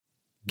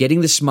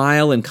Getting the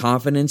smile and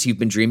confidence you've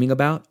been dreaming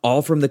about,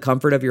 all from the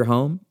comfort of your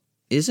home,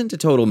 isn't a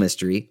total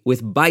mystery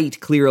with Byte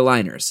clear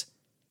aligners.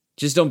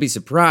 Just don't be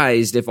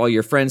surprised if all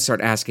your friends start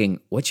asking,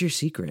 "What's your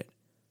secret?"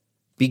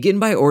 Begin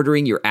by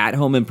ordering your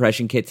at-home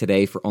impression kit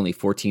today for only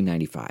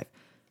 $14.95.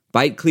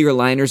 Byte clear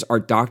aligners are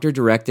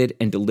doctor-directed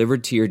and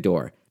delivered to your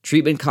door.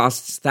 Treatment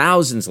costs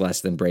thousands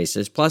less than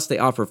braces, plus they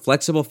offer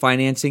flexible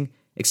financing,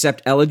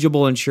 accept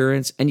eligible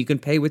insurance, and you can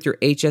pay with your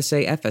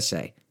HSA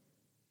FSA.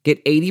 Get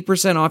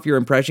 80% off your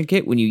impression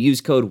kit when you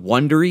use code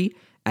WONDERY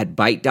at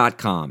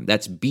Byte.com.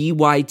 That's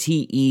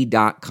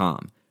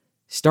BYTE.com.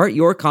 Start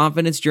your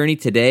confidence journey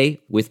today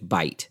with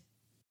Byte.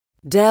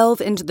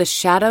 Delve into the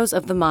shadows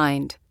of the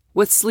mind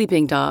with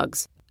Sleeping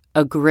Dogs,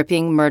 a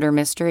gripping murder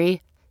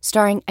mystery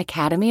starring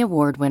Academy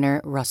Award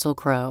winner Russell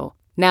Crowe.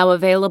 Now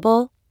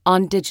available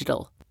on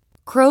digital.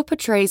 Crowe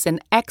portrays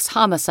an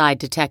ex-homicide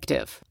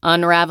detective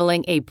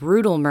unraveling a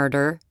brutal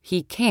murder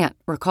he can't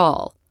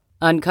recall.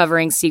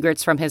 Uncovering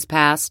secrets from his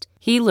past,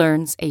 he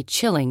learns a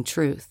chilling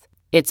truth.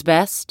 It's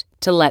best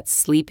to let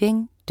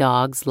sleeping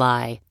dogs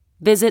lie.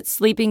 Visit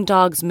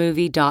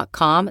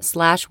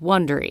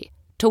sleepingdogsmovie.com/Wondery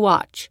to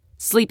watch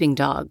Sleeping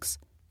Dogs,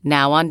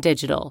 now on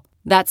digital.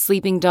 That's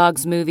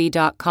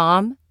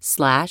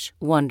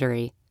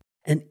sleepingdogsmovie.com/Wondery.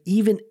 And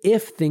even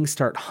if things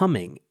start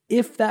humming,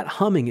 if that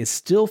humming is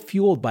still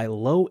fueled by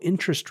low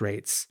interest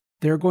rates,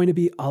 there are going to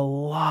be a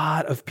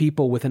lot of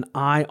people with an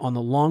eye on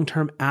the long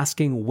term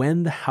asking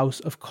when the house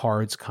of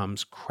cards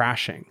comes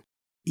crashing.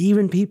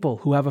 Even people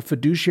who have a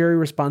fiduciary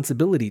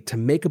responsibility to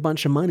make a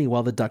bunch of money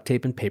while the duct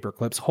tape and paper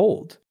clips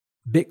hold.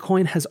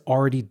 Bitcoin has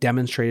already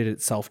demonstrated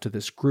itself to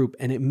this group,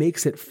 and it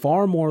makes it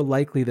far more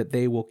likely that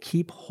they will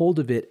keep hold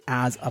of it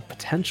as a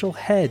potential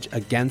hedge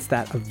against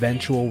that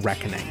eventual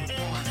reckoning.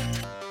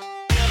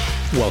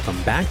 Welcome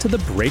back to The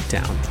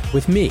Breakdown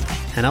with me,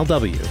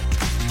 NLW.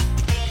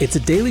 It's a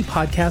daily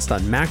podcast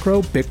on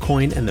macro,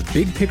 Bitcoin, and the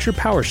big picture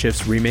power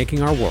shifts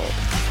remaking our world.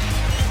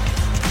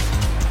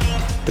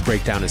 The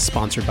Breakdown is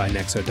sponsored by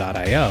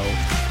Nexo.io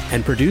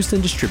and produced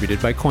and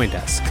distributed by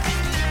CoinDesk.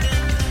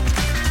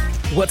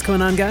 What's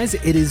going on, guys?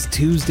 It is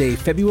Tuesday,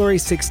 February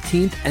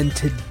 16th, and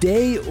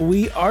today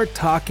we are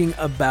talking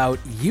about,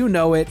 you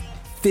know it,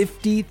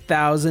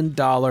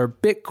 $50,000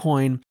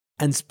 Bitcoin,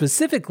 and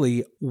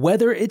specifically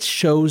whether it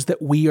shows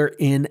that we are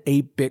in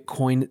a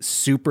Bitcoin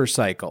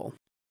supercycle.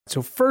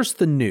 So first,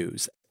 the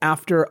news.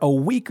 After a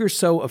week or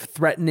so of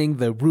threatening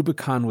the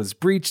Rubicon was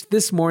breached,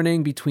 this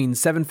morning between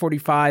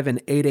 7:45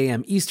 and 8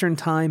 a.m. Eastern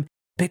Time,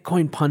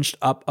 Bitcoin punched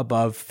up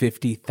above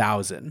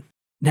 50,000.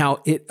 Now,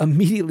 it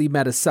immediately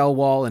met a sell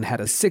wall and had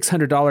a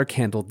 $600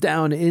 candle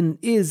down and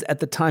is,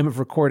 at the time of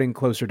recording,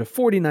 closer to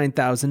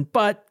 49,000.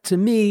 But to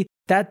me,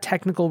 that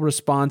technical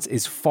response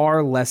is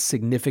far less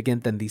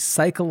significant than the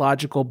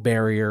psychological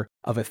barrier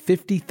of a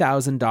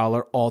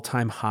 $50,000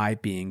 all-time high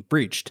being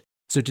breached.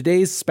 So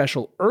today's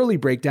special early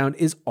breakdown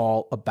is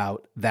all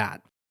about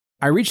that.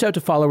 I reached out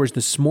to followers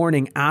this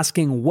morning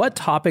asking what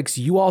topics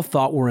you all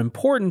thought were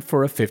important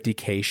for a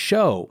 50K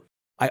show.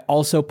 I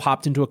also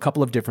popped into a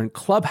couple of different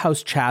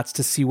Clubhouse chats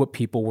to see what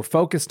people were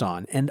focused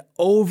on, and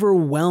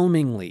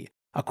overwhelmingly,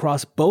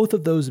 across both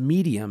of those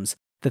mediums,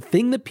 the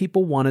thing that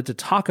people wanted to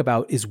talk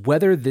about is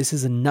whether this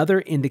is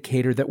another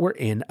indicator that we're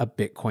in a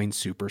Bitcoin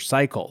super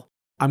cycle.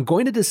 I'm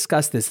going to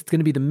discuss this. It's going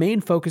to be the main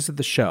focus of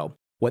the show,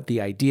 what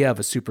the idea of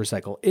a super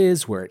cycle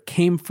is, where it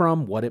came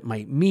from, what it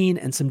might mean,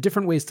 and some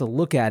different ways to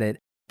look at it.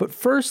 But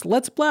first,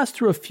 let's blast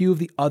through a few of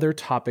the other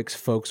topics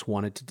folks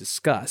wanted to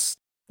discuss.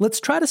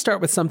 Let's try to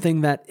start with something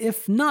that,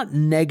 if not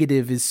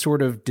negative, is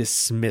sort of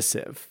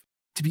dismissive.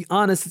 To be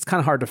honest, it's kind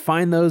of hard to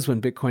find those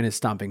when Bitcoin is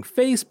stomping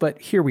face,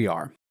 but here we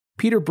are.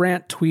 Peter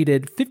Brandt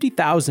tweeted,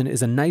 50,000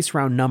 is a nice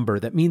round number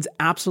that means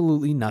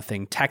absolutely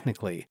nothing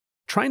technically.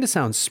 Trying to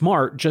sound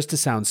smart just to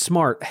sound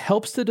smart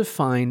helps to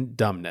define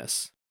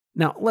dumbness.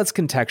 Now, let's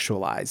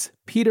contextualize.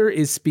 Peter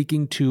is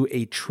speaking to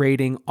a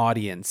trading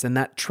audience, and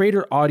that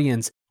trader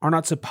audience are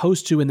not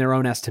supposed to, in their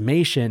own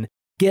estimation,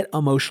 get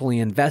emotionally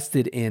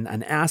invested in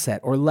an asset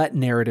or let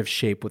narrative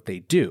shape what they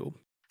do.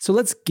 So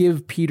let's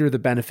give Peter the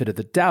benefit of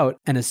the doubt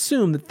and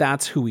assume that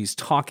that's who he's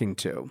talking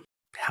to.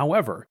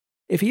 However,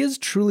 if he is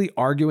truly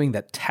arguing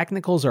that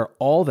technicals are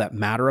all that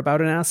matter about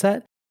an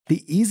asset,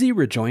 the easy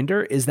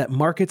rejoinder is that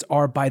markets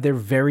are, by their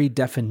very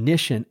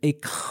definition, a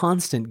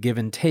constant give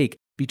and take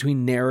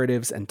between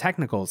narratives and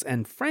technicals,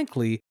 and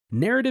frankly,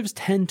 narratives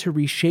tend to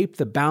reshape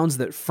the bounds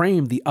that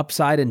frame the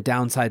upside and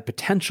downside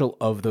potential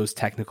of those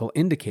technical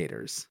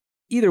indicators.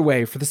 Either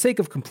way, for the sake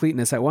of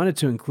completeness, I wanted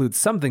to include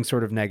something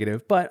sort of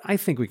negative, but I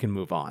think we can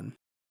move on.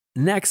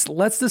 Next,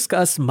 let's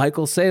discuss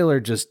Michael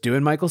Saylor just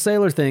doing Michael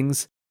Saylor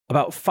things.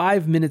 About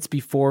 5 minutes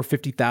before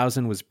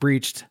 50,000 was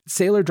breached,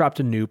 Saylor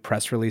dropped a new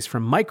press release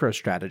from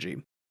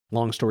MicroStrategy.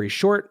 Long story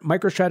short,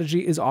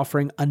 MicroStrategy is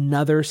offering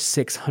another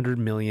 $600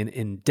 million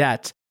in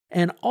debt,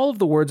 and all of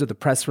the words of the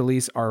press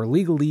release are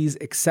legalese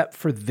except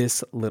for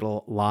this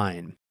little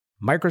line.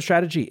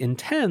 MicroStrategy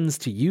intends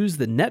to use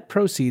the net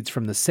proceeds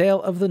from the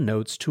sale of the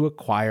notes to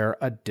acquire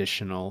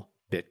additional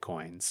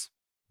Bitcoins.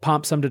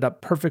 Pomp summed it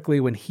up perfectly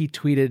when he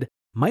tweeted,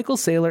 Michael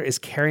Saylor is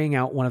carrying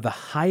out one of the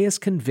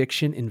highest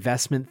conviction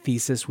investment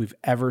thesis we've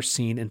ever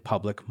seen in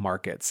public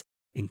markets.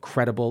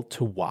 Incredible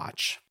to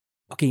watch.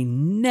 Okay,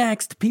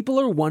 next, people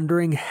are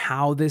wondering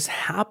how this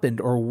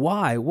happened or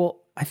why.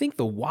 Well, I think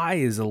the why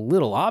is a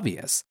little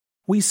obvious.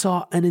 We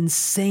saw an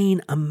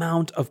insane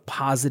amount of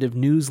positive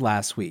news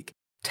last week.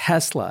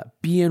 Tesla,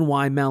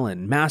 BNY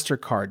Mellon,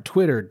 MasterCard,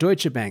 Twitter,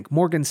 Deutsche Bank,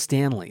 Morgan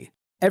Stanley.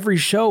 Every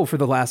show for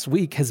the last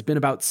week has been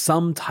about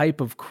some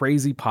type of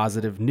crazy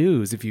positive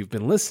news if you've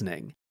been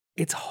listening.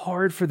 It's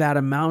hard for that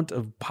amount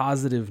of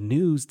positive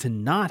news to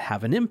not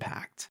have an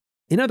impact.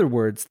 In other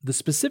words, the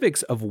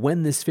specifics of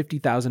when this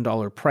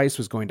 $50,000 price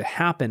was going to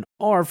happen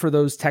are for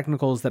those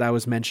technicals that I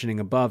was mentioning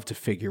above to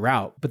figure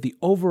out, but the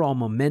overall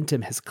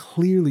momentum has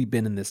clearly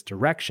been in this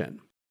direction.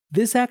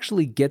 This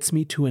actually gets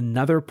me to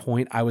another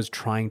point I was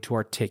trying to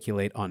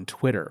articulate on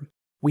Twitter.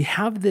 We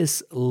have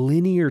this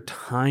linear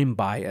time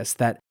bias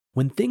that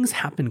when things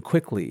happen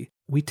quickly,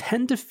 we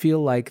tend to feel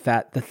like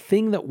that the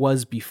thing that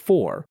was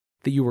before,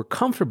 that you were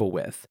comfortable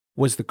with,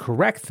 was the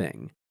correct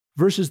thing,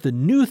 versus the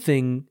new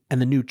thing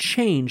and the new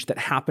change that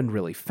happened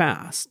really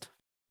fast.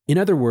 In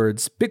other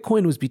words,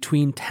 Bitcoin was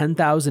between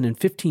 10,000 and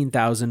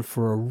 15,000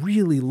 for a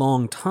really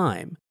long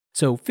time,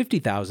 so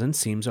 50,000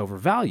 seems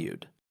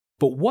overvalued.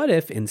 But what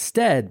if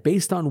instead,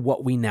 based on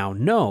what we now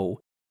know,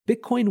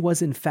 Bitcoin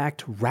was in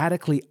fact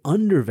radically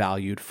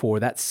undervalued for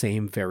that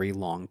same very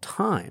long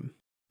time?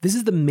 This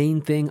is the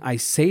main thing I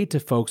say to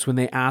folks when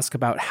they ask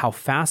about how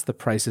fast the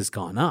price has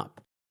gone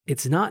up.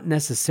 It's not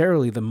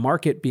necessarily the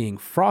market being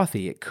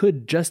frothy. It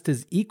could just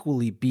as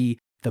equally be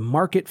the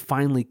market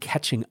finally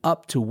catching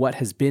up to what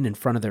has been in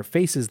front of their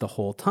faces the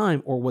whole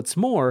time, or what's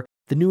more,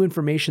 the new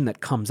information that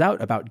comes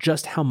out about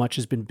just how much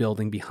has been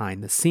building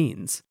behind the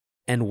scenes.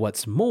 And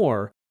what's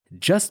more,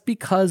 just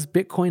because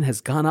Bitcoin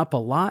has gone up a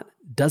lot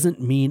doesn't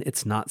mean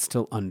it's not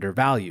still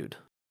undervalued.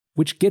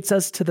 Which gets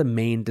us to the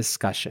main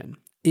discussion.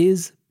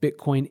 Is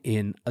Bitcoin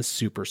in a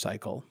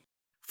supercycle?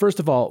 First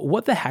of all,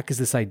 what the heck is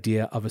this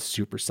idea of a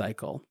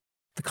supercycle?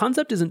 The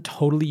concept isn't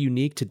totally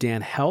unique to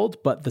Dan Held,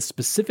 but the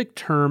specific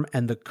term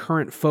and the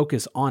current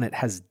focus on it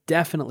has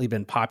definitely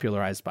been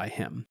popularized by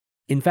him.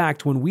 In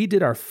fact, when we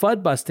did our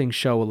FUD busting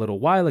show a little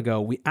while ago,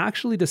 we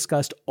actually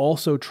discussed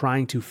also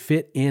trying to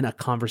fit in a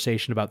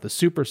conversation about the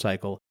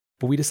supercycle,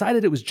 but we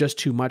decided it was just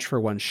too much for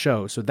one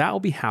show, so that will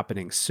be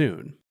happening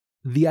soon.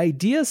 The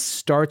idea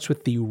starts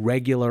with the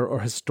regular or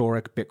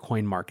historic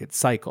Bitcoin market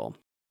cycle.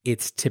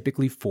 It's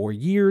typically 4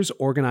 years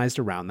organized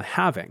around the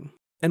halving.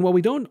 And while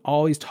we don't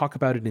always talk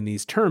about it in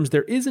these terms,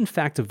 there is in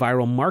fact a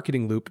viral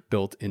marketing loop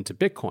built into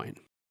Bitcoin.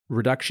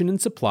 Reduction in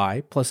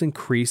supply plus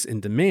increase in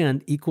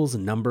demand equals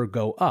number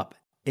go up,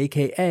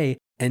 aka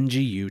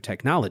NGU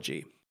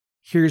technology.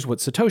 Here's what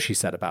Satoshi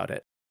said about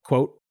it.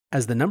 Quote,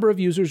 "As the number of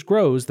users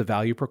grows, the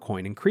value per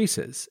coin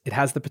increases. It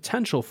has the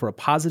potential for a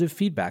positive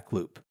feedback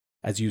loop.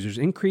 As users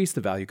increase,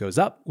 the value goes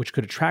up, which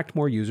could attract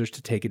more users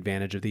to take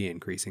advantage of the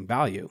increasing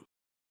value."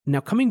 Now,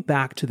 coming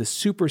back to the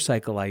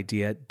supercycle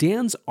idea,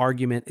 Dan's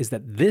argument is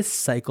that this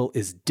cycle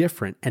is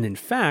different and, in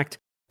fact,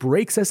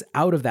 breaks us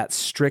out of that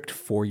strict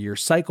 4-year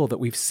cycle that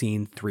we've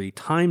seen 3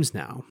 times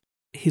now.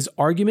 His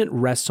argument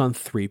rests on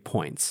 3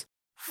 points.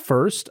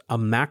 First, a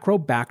macro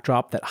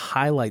backdrop that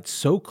highlights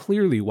so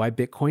clearly why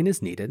Bitcoin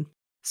is needed.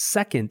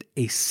 Second,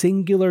 a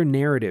singular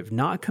narrative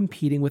not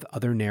competing with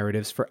other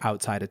narratives for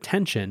outside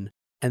attention.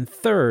 And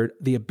third,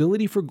 the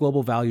ability for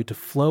global value to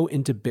flow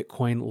into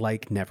Bitcoin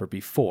like never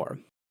before.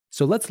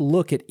 So let's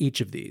look at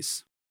each of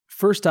these.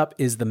 First up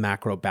is the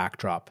macro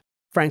backdrop.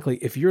 Frankly,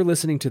 if you're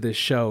listening to this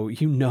show,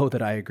 you know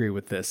that I agree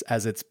with this,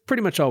 as it's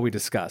pretty much all we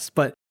discuss.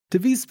 But to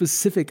be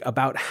specific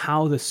about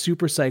how the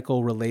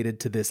supercycle related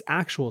to this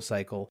actual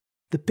cycle,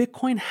 the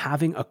Bitcoin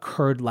halving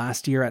occurred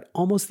last year at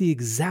almost the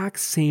exact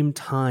same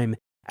time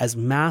as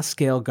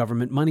mass-scale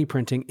government money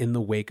printing in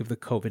the wake of the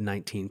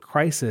COVID-19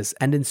 crisis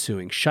and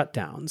ensuing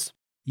shutdowns.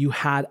 You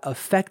had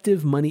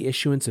effective money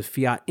issuance of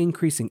fiat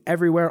increasing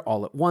everywhere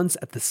all at once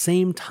at the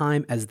same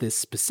time as this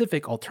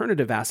specific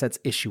alternative assets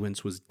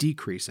issuance was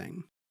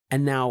decreasing.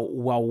 And now,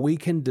 while we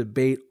can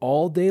debate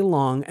all day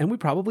long, and we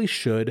probably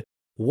should,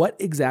 what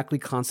exactly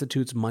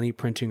constitutes money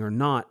printing or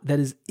not,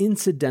 that is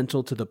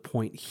incidental to the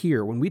point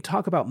here. When we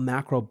talk about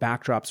macro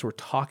backdrops, we're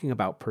talking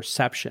about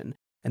perception.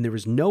 And there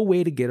is no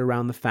way to get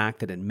around the fact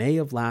that in May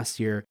of last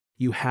year,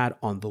 you had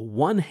on the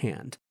one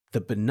hand, the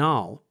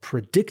banal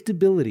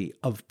predictability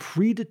of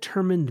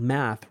predetermined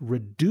math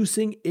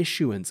reducing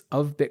issuance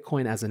of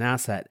Bitcoin as an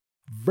asset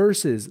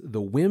versus the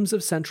whims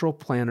of central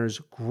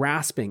planners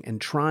grasping and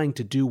trying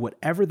to do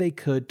whatever they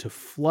could to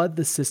flood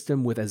the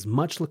system with as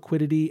much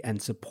liquidity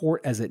and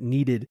support as it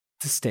needed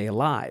to stay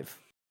alive.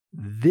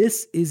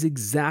 This is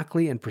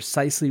exactly and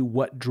precisely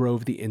what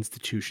drove the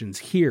institutions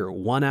here,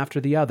 one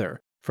after the other,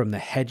 from the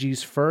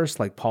hedgies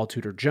first, like Paul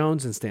Tudor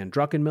Jones and Stan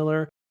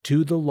Druckenmiller,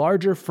 to the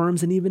larger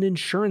firms and even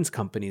insurance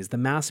companies, the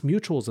mass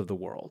mutuals of the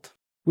world.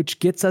 Which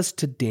gets us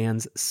to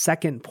Dan's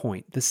second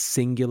point, the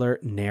singular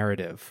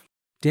narrative.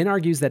 Dan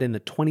argues that in the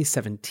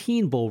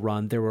 2017 bull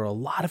run, there were a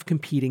lot of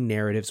competing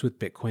narratives with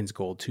Bitcoin's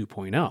Gold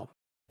 2.0.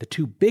 The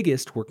two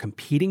biggest were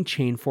competing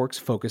chain forks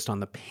focused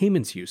on the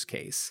payments use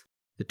case.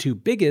 The two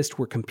biggest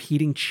were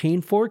competing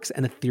chain forks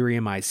and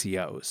Ethereum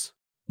ICOs.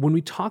 When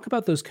we talk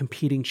about those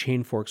competing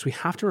chain forks, we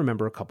have to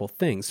remember a couple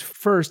things.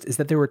 First is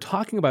that they were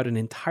talking about an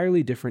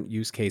entirely different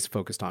use case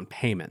focused on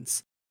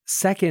payments.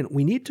 Second,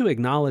 we need to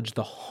acknowledge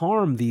the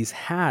harm these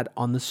had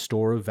on the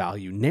store of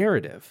value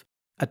narrative.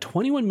 A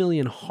 21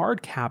 million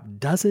hard cap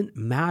doesn't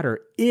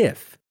matter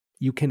if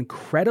you can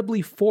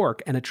credibly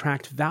fork and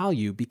attract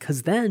value,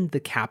 because then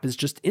the cap is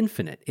just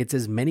infinite. It's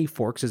as many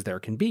forks as there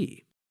can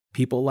be.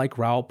 People like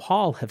Raoul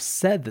Pal have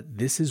said that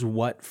this is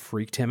what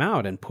freaked him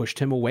out and pushed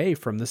him away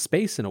from the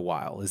space in a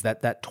while, is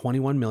that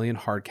 21 million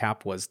hard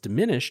cap was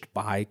diminished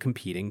by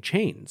competing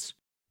chains.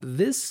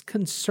 This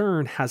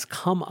concern has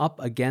come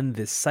up again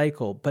this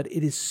cycle, but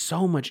it is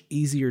so much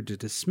easier to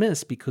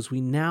dismiss because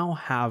we now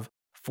have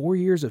 4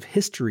 years of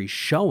history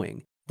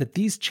showing that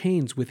these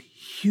chains with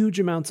huge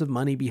amounts of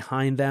money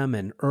behind them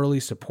and early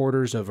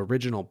supporters of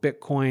original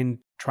Bitcoin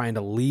trying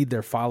to lead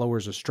their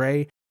followers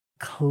astray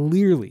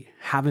clearly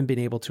haven't been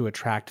able to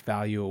attract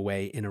value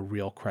away in a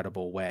real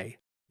credible way.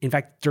 In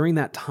fact, during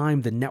that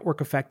time, the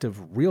network effect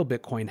of real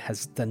Bitcoin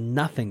has done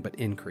nothing but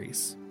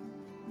increase.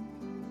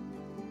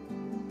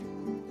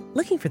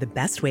 Looking for the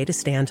best way to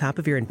stay on top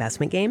of your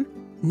investment game?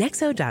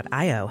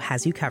 Nexo.io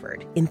has you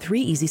covered in 3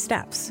 easy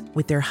steps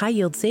with their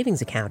high-yield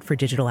savings account for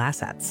digital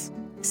assets.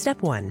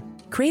 Step 1.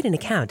 Create an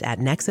account at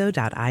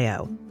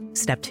Nexo.io.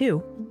 Step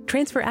 2.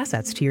 Transfer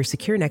assets to your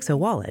secure Nexo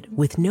wallet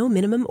with no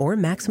minimum or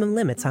maximum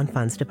limits on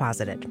funds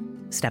deposited.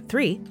 Step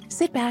 3.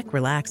 Sit back,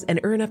 relax, and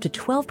earn up to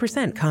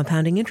 12%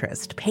 compounding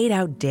interest paid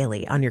out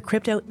daily on your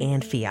crypto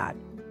and fiat.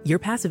 Your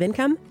passive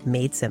income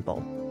made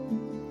simple.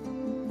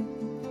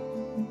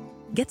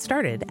 Get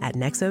started at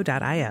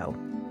Nexo.io.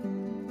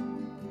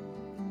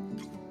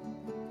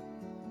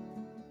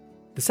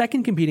 The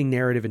second competing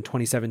narrative in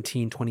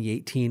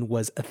 2017-2018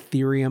 was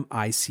Ethereum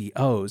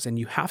ICOs, and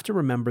you have to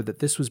remember that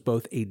this was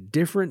both a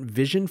different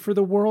vision for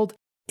the world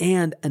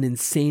and an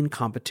insane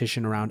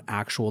competition around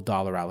actual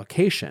dollar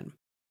allocation.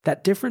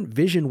 That different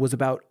vision was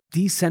about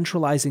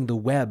decentralizing the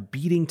web,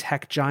 beating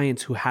tech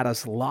giants who had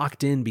us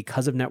locked in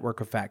because of network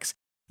effects,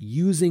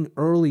 using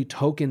early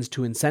tokens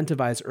to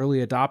incentivize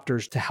early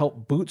adopters to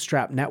help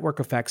bootstrap network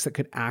effects that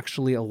could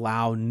actually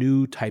allow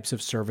new types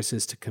of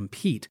services to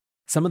compete.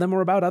 Some of them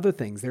were about other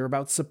things. They were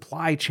about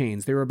supply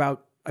chains. They were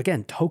about,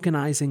 again,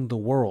 tokenizing the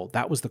world.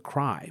 That was the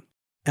cry.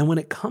 And when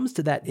it comes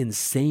to that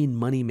insane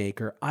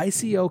moneymaker,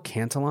 ICO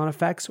Cantillon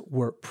effects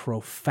were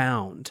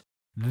profound.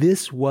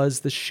 This was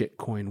the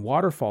shitcoin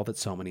waterfall that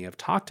so many have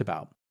talked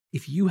about.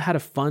 If you had a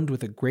fund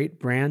with a great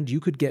brand,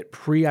 you could get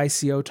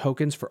pre-ICO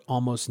tokens for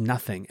almost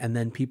nothing, and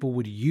then people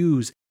would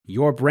use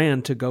your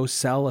brand to go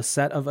sell a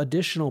set of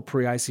additional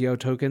pre-ICO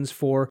tokens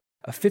for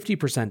a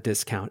 50%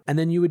 discount, and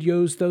then you would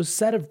use those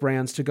set of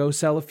brands to go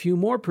sell a few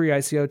more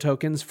pre-ICO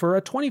tokens for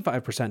a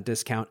 25%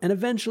 discount, and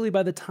eventually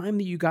by the time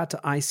that you got to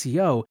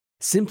ICO,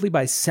 simply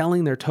by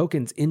selling their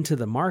tokens into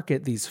the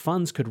market, these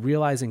funds could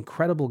realize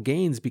incredible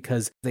gains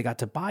because they got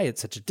to buy at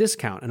such a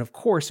discount, and of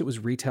course it was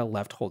retail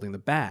left holding the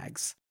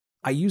bags.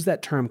 I use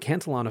that term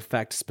Cantillon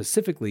effect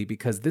specifically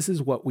because this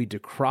is what we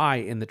decry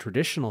in the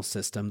traditional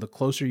system. The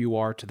closer you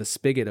are to the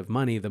spigot of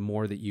money, the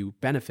more that you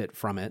benefit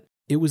from it.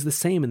 It was the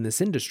same in this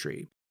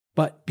industry.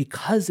 But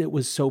because it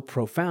was so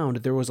profound,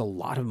 there was a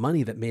lot of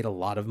money that made a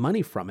lot of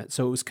money from it.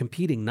 So it was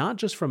competing not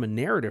just from a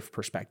narrative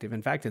perspective.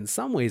 In fact, in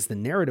some ways, the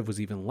narrative was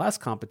even less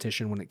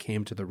competition when it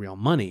came to the real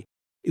money.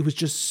 It was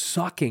just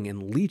sucking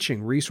and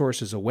leeching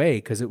resources away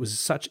because it was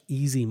such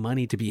easy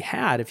money to be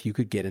had if you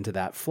could get into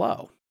that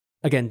flow.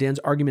 Again, Dan's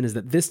argument is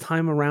that this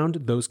time around,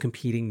 those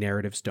competing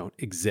narratives don't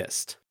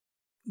exist.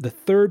 The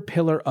third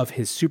pillar of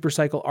his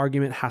supercycle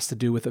argument has to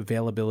do with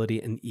availability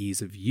and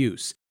ease of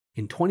use.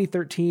 In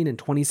 2013 and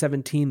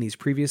 2017, these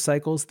previous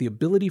cycles, the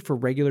ability for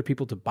regular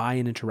people to buy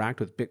and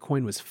interact with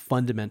Bitcoin was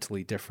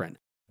fundamentally different.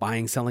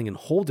 Buying, selling, and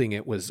holding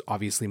it was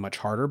obviously much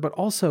harder, but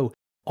also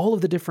all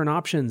of the different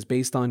options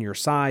based on your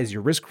size,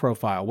 your risk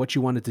profile, what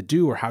you wanted to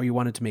do, or how you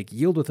wanted to make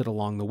yield with it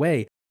along the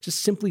way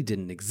just simply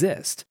didn't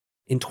exist.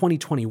 In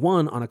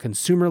 2021, on a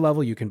consumer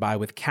level, you can buy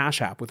with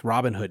Cash App, with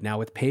Robinhood, now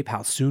with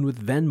PayPal, soon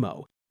with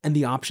Venmo. And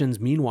the options,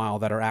 meanwhile,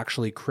 that are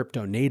actually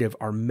crypto native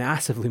are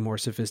massively more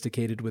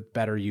sophisticated with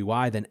better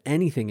UI than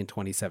anything in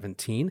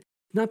 2017,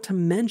 not to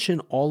mention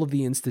all of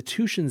the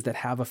institutions that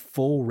have a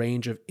full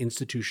range of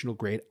institutional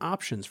grade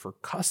options for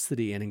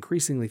custody and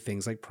increasingly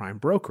things like prime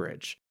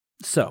brokerage.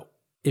 So,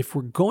 if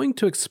we're going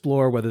to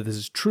explore whether this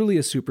is truly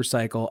a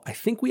supercycle, I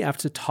think we have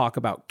to talk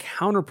about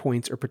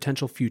counterpoints or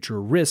potential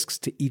future risks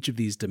to each of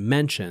these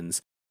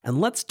dimensions,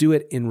 and let's do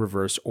it in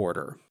reverse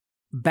order.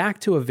 Back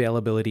to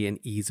availability and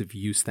ease of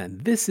use then.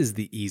 This is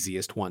the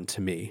easiest one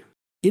to me.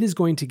 It is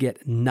going to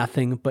get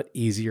nothing but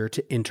easier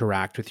to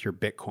interact with your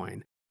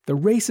Bitcoin. The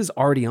race is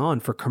already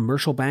on for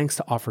commercial banks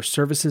to offer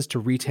services to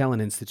retail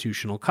and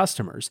institutional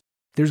customers.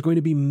 There's going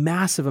to be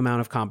massive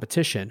amount of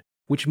competition,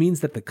 which means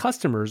that the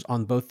customers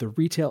on both the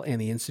retail and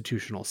the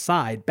institutional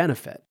side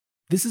benefit.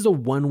 This is a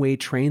one-way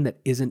train that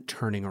isn't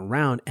turning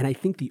around, and I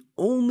think the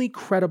only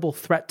credible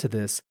threat to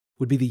this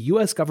would be the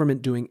US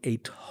government doing a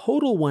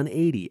total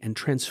 180 and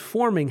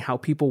transforming how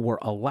people were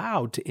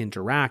allowed to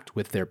interact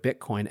with their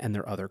Bitcoin and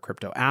their other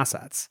crypto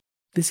assets.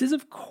 This is,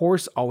 of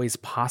course, always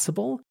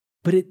possible,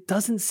 but it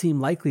doesn't seem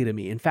likely to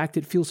me. In fact,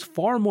 it feels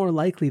far more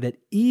likely that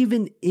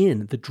even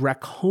in the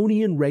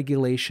draconian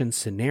regulation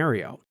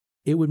scenario,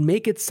 it would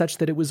make it such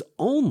that it was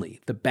only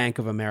the Bank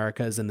of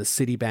Americas and the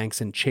Citibanks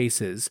and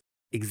Chases,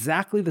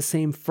 exactly the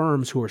same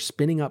firms who are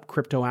spinning up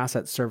crypto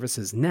asset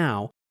services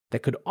now,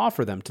 that could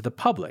offer them to the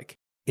public.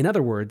 In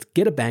other words,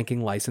 get a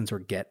banking license or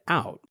get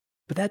out.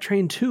 But that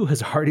train too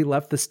has already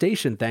left the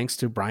station thanks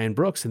to Brian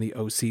Brooks and the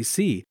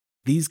OCC.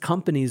 These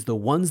companies, the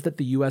ones that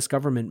the US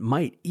government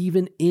might,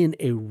 even in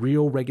a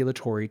real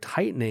regulatory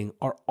tightening,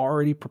 are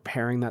already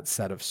preparing that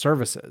set of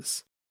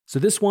services. So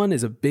this one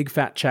is a big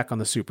fat check on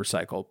the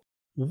supercycle.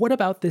 What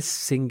about this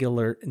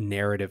singular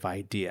narrative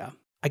idea?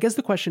 I guess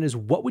the question is,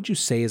 what would you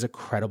say is a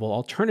credible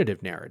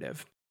alternative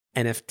narrative?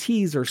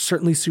 NFTs are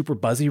certainly super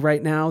buzzy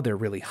right now. They're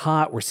really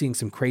hot. We're seeing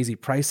some crazy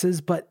prices,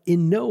 but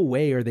in no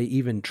way are they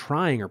even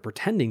trying or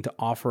pretending to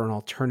offer an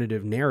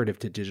alternative narrative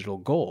to digital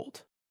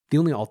gold. The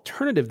only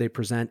alternative they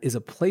present is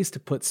a place to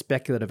put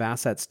speculative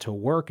assets to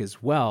work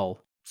as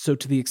well. So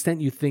to the extent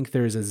you think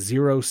there's a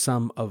zero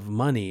sum of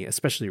money,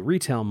 especially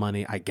retail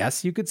money, I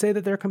guess you could say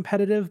that they're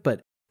competitive,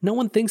 but no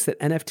one thinks that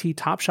NFT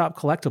Top Shop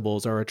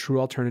collectibles are a true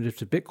alternative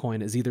to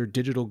Bitcoin as either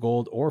digital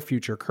gold or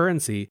future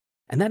currency,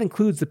 and that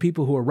includes the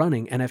people who are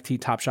running NFT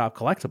Top Shop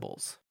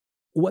collectibles.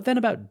 What then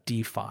about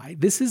DeFi?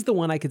 This is the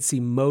one I could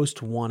see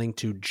most wanting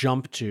to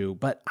jump to,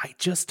 but I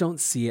just don't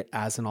see it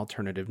as an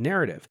alternative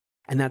narrative.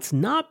 And that's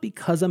not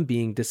because I'm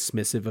being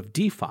dismissive of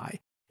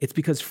DeFi. It's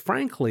because,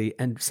 frankly,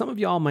 and some of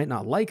y'all might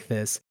not like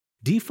this,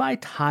 DeFi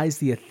ties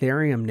the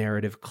Ethereum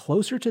narrative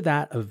closer to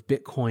that of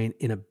Bitcoin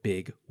in a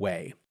big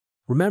way.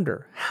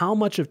 Remember, how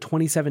much of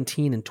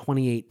 2017 and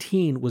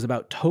 2018 was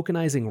about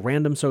tokenizing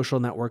random social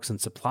networks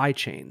and supply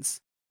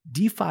chains?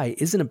 DeFi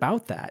isn't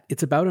about that.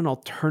 It's about an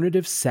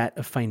alternative set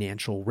of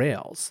financial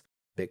rails.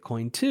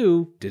 Bitcoin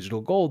 2,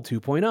 Digital Gold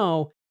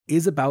 2.0,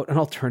 is about an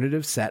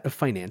alternative set of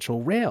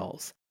financial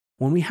rails.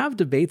 When we have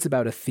debates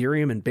about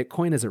Ethereum and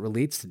Bitcoin as it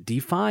relates to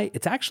DeFi,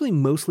 it's actually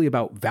mostly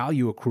about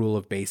value accrual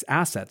of base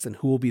assets and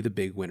who will be the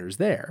big winners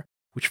there,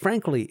 which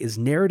frankly is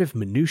narrative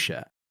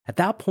minutia. At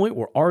that point,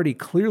 we're already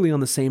clearly on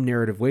the same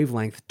narrative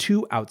wavelength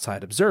to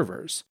outside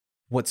observers.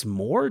 What's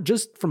more,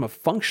 just from a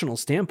functional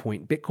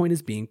standpoint, Bitcoin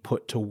is being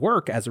put to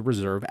work as a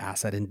reserve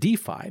asset in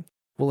DeFi.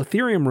 While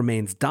Ethereum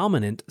remains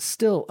dominant,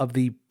 still of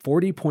the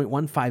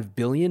 $40.15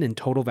 billion in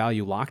total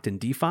value locked in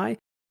DeFi,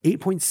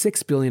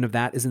 $8.6 billion of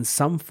that is in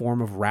some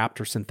form of wrapped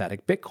or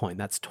synthetic Bitcoin.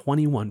 That's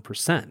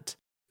 21%.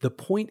 The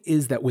point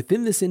is that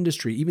within this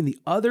industry, even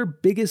the other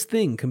biggest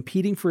thing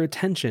competing for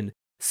attention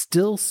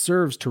still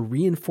serves to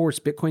reinforce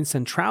Bitcoin's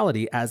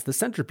centrality as the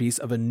centerpiece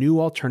of a new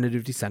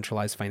alternative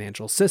decentralized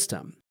financial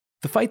system.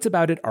 The fights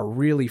about it are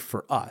really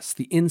for us,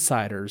 the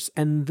insiders,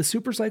 and the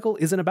supercycle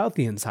isn't about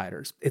the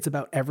insiders. It's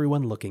about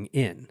everyone looking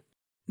in.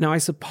 Now, I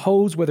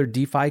suppose whether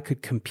DeFi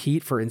could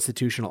compete for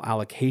institutional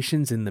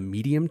allocations in the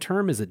medium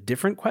term is a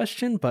different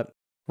question, but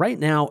right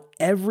now,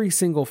 every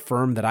single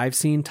firm that I've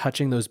seen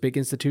touching those big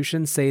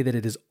institutions say that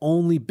it is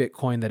only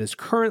Bitcoin that has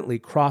currently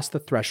crossed the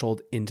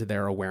threshold into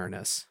their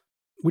awareness.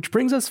 Which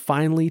brings us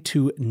finally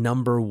to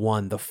number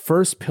one, the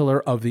first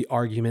pillar of the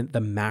argument,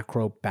 the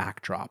macro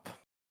backdrop.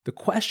 The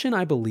question,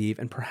 I believe,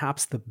 and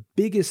perhaps the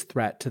biggest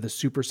threat to the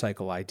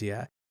supercycle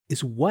idea,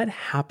 is what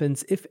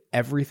happens if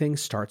everything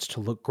starts to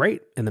look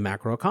great in the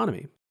macro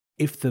economy?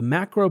 If the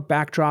macro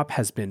backdrop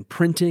has been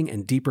printing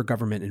and deeper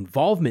government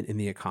involvement in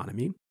the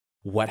economy,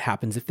 what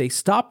happens if they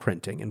stop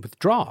printing and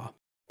withdraw?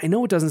 I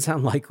know it doesn't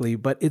sound likely,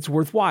 but it's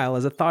worthwhile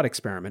as a thought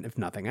experiment, if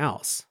nothing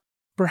else.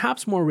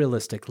 Perhaps more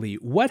realistically,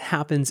 what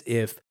happens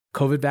if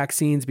COVID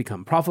vaccines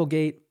become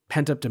profligate,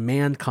 pent-up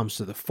demand comes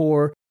to the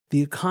fore,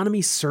 the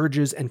economy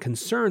surges and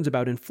concerns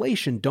about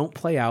inflation don't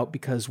play out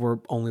because we're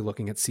only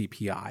looking at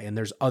CPI and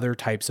there's other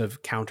types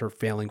of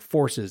countervailing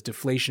forces,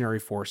 deflationary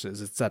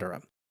forces,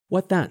 etc.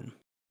 What then?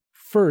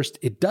 First,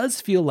 it does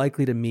feel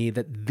likely to me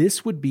that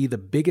this would be the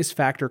biggest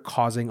factor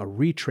causing a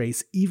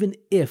retrace even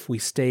if we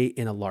stay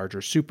in a larger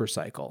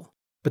supercycle.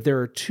 But there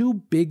are two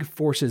big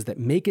forces that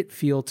make it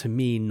feel to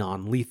me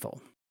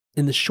non-lethal.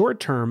 In the short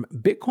term,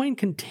 Bitcoin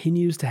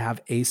continues to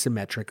have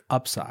asymmetric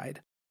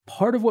upside.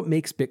 Part of what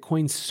makes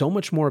Bitcoin so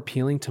much more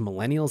appealing to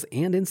millennials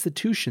and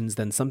institutions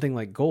than something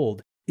like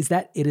gold is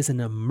that it is an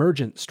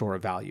emergent store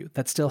of value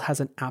that still has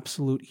an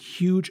absolute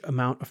huge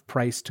amount of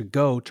price to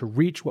go to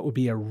reach what would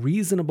be a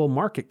reasonable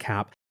market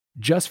cap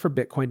just for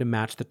Bitcoin to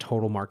match the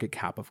total market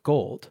cap of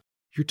gold.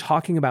 You're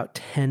talking about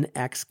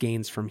 10x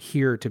gains from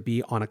here to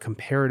be on a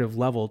comparative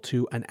level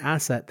to an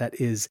asset that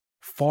is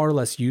far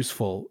less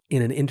useful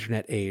in an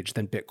internet age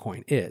than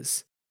Bitcoin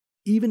is.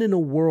 Even in a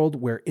world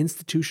where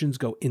institutions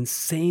go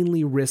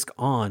insanely risk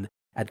on,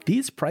 at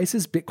these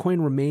prices,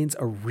 Bitcoin remains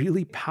a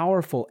really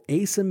powerful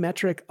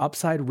asymmetric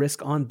upside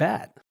risk on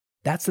bet.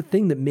 That's the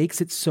thing that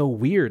makes it so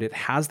weird. It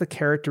has the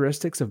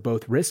characteristics of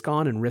both risk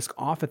on and risk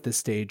off at this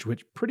stage,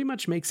 which pretty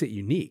much makes it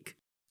unique.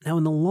 Now,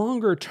 in the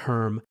longer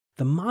term,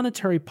 the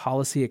monetary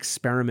policy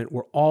experiment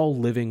we're all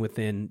living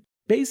within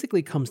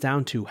basically comes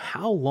down to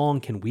how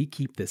long can we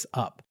keep this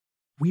up?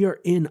 We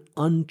are in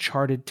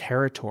uncharted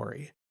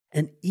territory.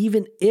 And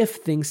even if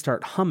things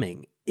start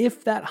humming,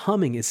 if that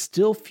humming is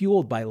still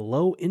fueled by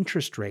low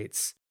interest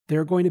rates,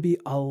 there are going to be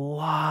a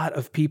lot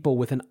of people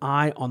with an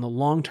eye on the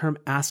long term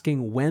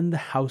asking when the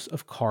house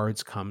of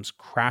cards comes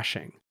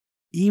crashing.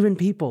 Even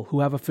people who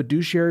have a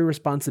fiduciary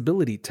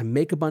responsibility to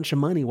make a bunch of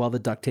money while the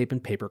duct tape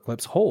and paper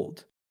clips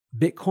hold.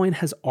 Bitcoin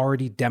has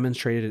already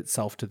demonstrated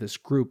itself to this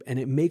group, and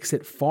it makes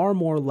it far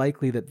more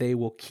likely that they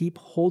will keep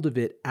hold of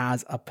it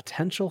as a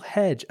potential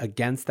hedge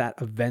against that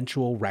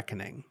eventual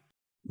reckoning.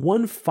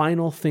 One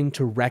final thing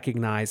to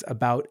recognize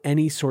about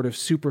any sort of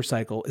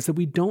supercycle is that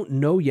we don't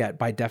know yet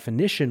by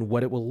definition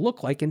what it will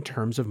look like in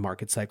terms of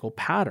market cycle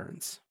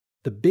patterns.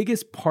 The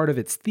biggest part of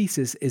its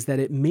thesis is that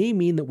it may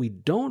mean that we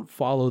don't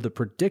follow the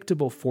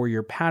predictable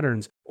 4-year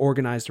patterns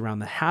organized around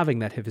the halving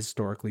that have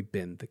historically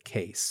been the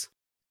case.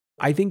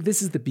 I think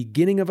this is the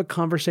beginning of a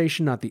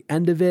conversation, not the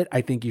end of it.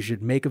 I think you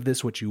should make of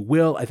this what you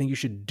will. I think you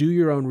should do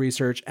your own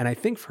research. And I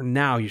think for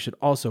now, you should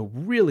also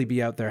really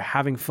be out there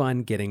having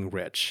fun getting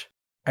rich.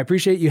 I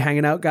appreciate you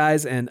hanging out,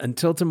 guys, and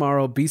until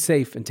tomorrow, be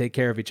safe and take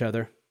care of each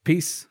other.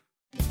 Peace.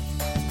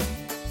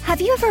 Have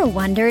you ever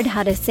wondered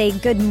how to say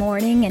good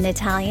morning in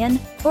Italian?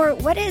 Or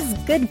what is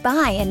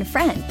goodbye in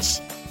French?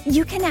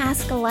 You can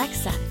ask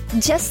Alexa.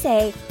 Just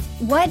say,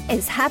 what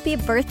is happy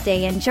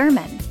birthday in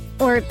German?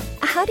 Or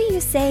how do you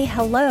say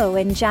hello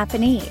in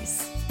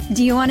Japanese?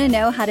 Do you want to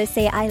know how to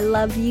say I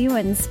love you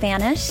in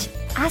Spanish?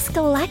 Ask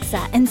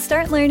Alexa and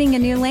start learning a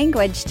new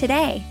language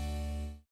today.